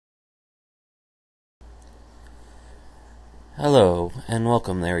Hello, and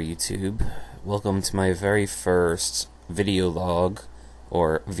welcome there, YouTube. Welcome to my very first video log,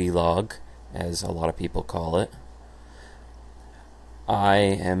 or vlog, as a lot of people call it. I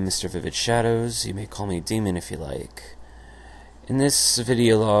am Mr. Vivid Shadows. You may call me Demon if you like. In this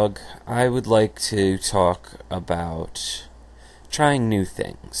video log, I would like to talk about trying new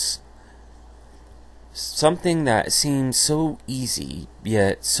things. Something that seems so easy,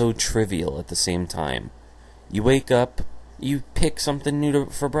 yet so trivial at the same time. You wake up, you pick something new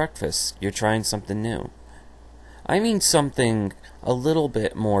for breakfast. You're trying something new. I mean something a little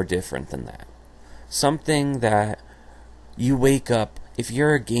bit more different than that. Something that you wake up, if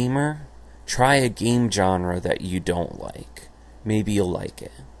you're a gamer, try a game genre that you don't like. Maybe you'll like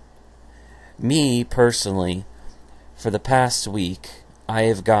it. Me, personally, for the past week, I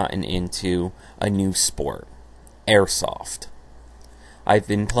have gotten into a new sport, Airsoft. I've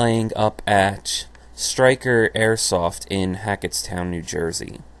been playing up at Striker Airsoft in Hackettstown, New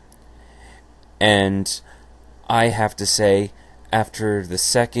Jersey. And I have to say, after the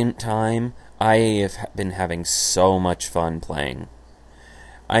second time, I have been having so much fun playing.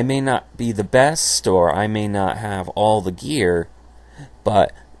 I may not be the best, or I may not have all the gear,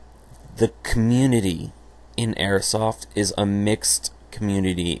 but the community in Airsoft is a mixed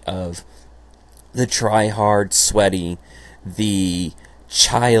community of the try-hard, sweaty, the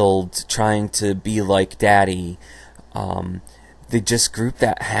child trying to be like daddy, the just group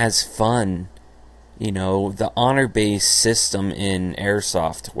that has fun. You know, the honor-based system in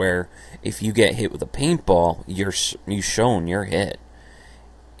Airsoft, where if you get hit with a paintball, you're hit.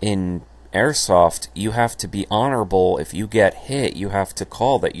 In Airsoft, you have to be honorable. If you get hit, you have to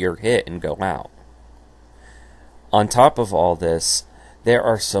call that you're hit and go out. On top of all this, there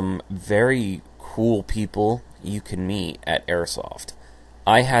are some very cool people you can meet at Airsoft.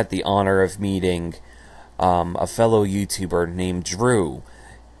 I had the honor of meeting a fellow YouTuber named Drew.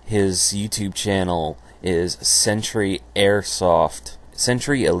 His YouTube channel is Century Elite Airsoft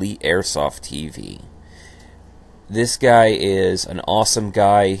TV. This guy is an awesome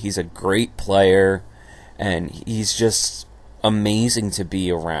guy. He's a great player, and he's just amazing to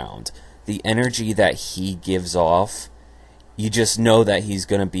be around. The energy that he gives off, you just know that he's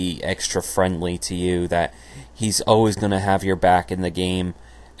going to be extra friendly to you, that he's always going to have your back in the game,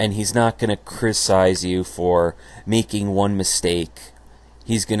 and he's not going to criticize you for making one mistake.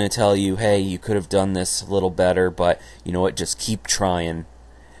 He's going to tell you, hey, you could have done this a little better, but you know what, just keep trying.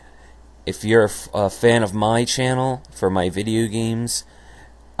 If you're a fan of my channel for my video games,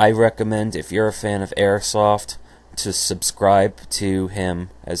 I recommend, if you're a fan of Airsoft, to subscribe to him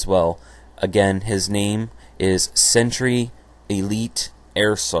as well. Again, his name is Century Elite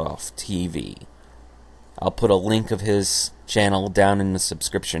Airsoft TV. I'll put a link of his channel down in the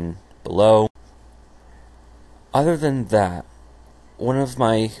subscription below. Other than that, one of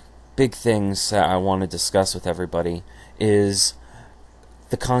my big things that I want to discuss with everybody is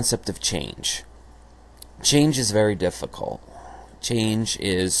the concept of change. Change is very difficult. Change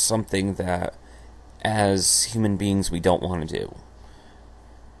is something that, as human beings, we don't want to do.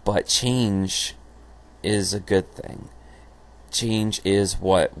 But change is a good thing. Change is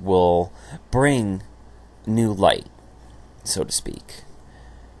what will bring new light, so to speak.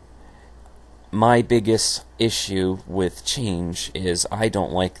 My biggest issue with change is I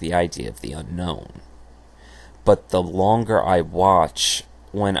don't like the idea of the unknown. But the longer I watch,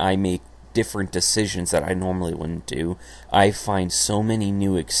 when I make different decisions that I normally wouldn't do, I find so many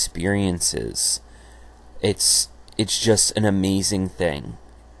new experiences. It's just an amazing thing.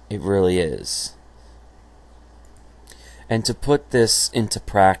 It really is. And to put this into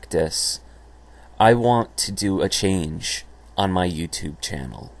practice, I want to do a change on my YouTube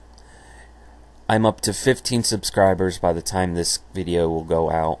channel. I'm up to 15 subscribers by the time this video will go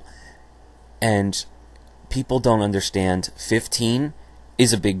out, and people don't understand 15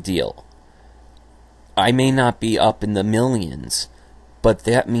 is a big deal. I may not be up in the millions, but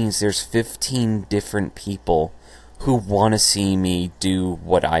that means there's 15 different people who want to see me do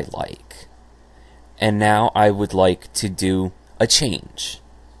what I like. And now I would like to do a change.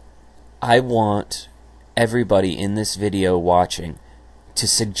 I want everybody in this video watching to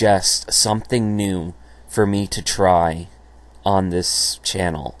suggest something new for me to try on this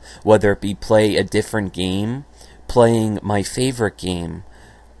channel. Whether it be play a different game, playing my favorite game,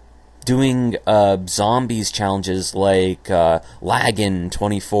 doing zombies challenges like Laggin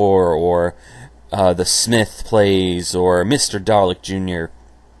 24 or The Smith Plays or Mr. Dalek Jr.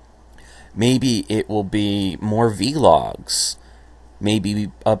 Maybe it will be more vlogs.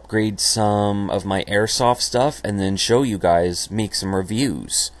 Maybe upgrade some of my Airsoft stuff and then show you guys, make some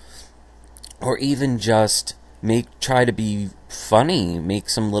reviews. Or even just Try to be funny, make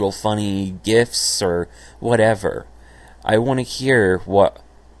some little funny gifs or whatever. I want to hear what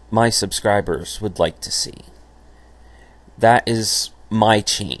my subscribers would like to see. That is my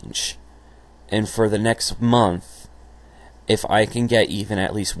change. And for the next month, if I can get even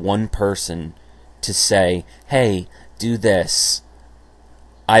at least one person to say, hey, do this,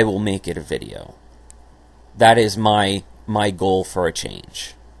 I will make it a video. That is my goal for a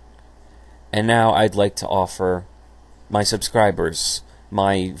change. And now I'd like to offer my subscribers,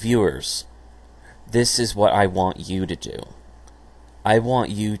 my viewers, this is what I want you to do. I want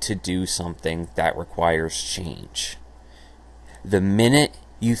you to do something that requires change. The minute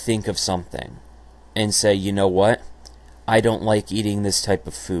you think of something and say, you know what, I don't like eating this type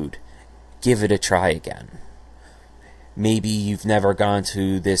of food, give it a try again. Maybe you've never gone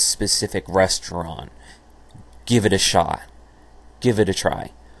to this specific restaurant, give it a shot, give it a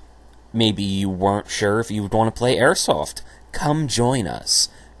try. Maybe you weren't sure if you would want to play Airsoft, come join us.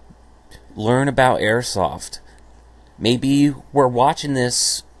 Learn about Airsoft. Maybe we're watching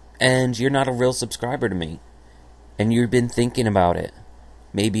this and you're not a real subscriber to me, and you've been thinking about it.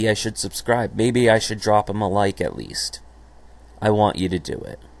 Maybe I should subscribe. Maybe I should drop him a like at least. I want you to do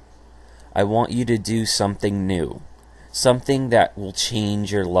it. I want you to do something new. Something that will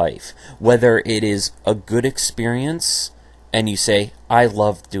change your life. Whether it is a good experience and you say, I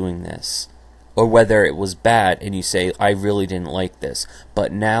love doing this. Or whether it was bad and you say, I really didn't like this.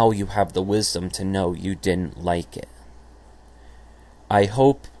 But now you have the wisdom to know you didn't like it. I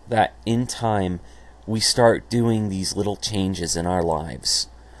hope that in time we start doing these little changes in our lives.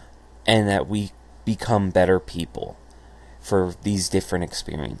 And that we become better people for these different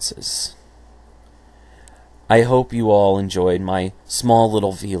experiences. I hope you all enjoyed my small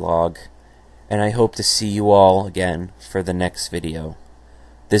little vlog, and I hope to see you all again for the next video.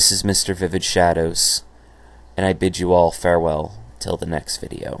 This is Mr. Vivid Shadows, and I bid you all farewell till the next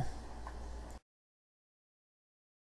video.